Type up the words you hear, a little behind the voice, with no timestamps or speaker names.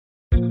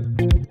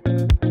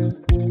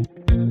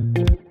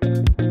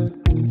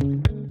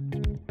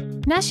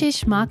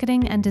Nashish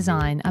Marketing and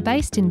Design are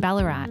based in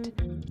Ballarat,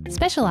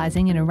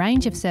 specialising in a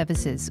range of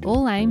services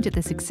all aimed at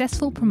the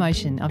successful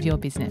promotion of your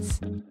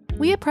business.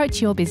 We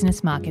approach your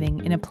business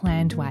marketing in a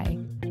planned way.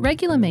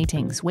 Regular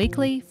meetings,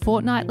 weekly,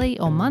 fortnightly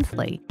or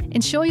monthly,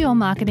 ensure your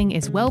marketing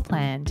is well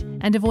planned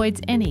and avoids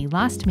any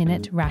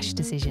last-minute rash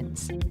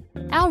decisions.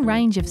 Our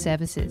range of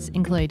services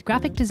include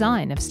graphic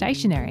design of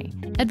stationery,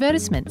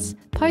 advertisements,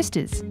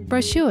 posters,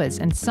 brochures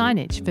and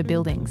signage for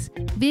buildings,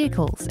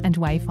 vehicles and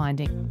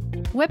wayfinding.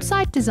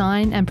 Website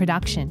design and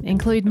production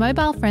include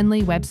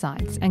mobile-friendly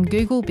websites and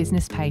Google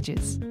business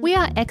pages. We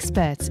are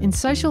experts in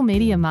social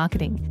media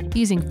marketing,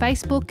 using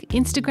Facebook,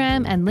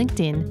 Instagram and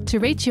LinkedIn to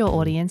reach your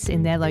audience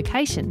in their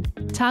location,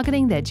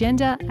 targeting their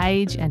gender,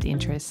 age and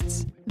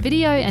interests.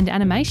 Video and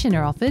animation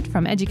are offered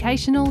from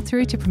educational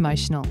through to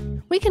promotional.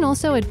 We can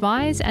also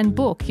advise and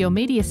book your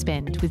media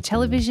spend with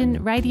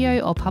television, radio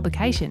or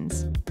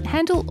publications.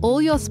 Handle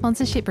all your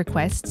sponsorship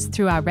requests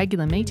through our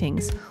regular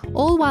meetings,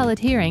 all while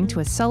adhering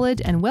to a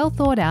solid and well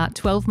thought out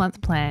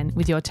 12-month plan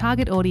with your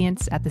target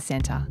audience at the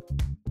centre.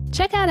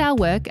 Check out our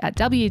work at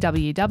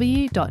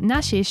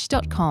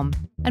www.nashish.com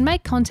and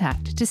make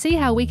contact to see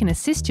how we can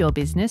assist your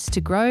business to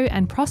grow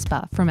and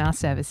prosper from our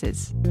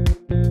services.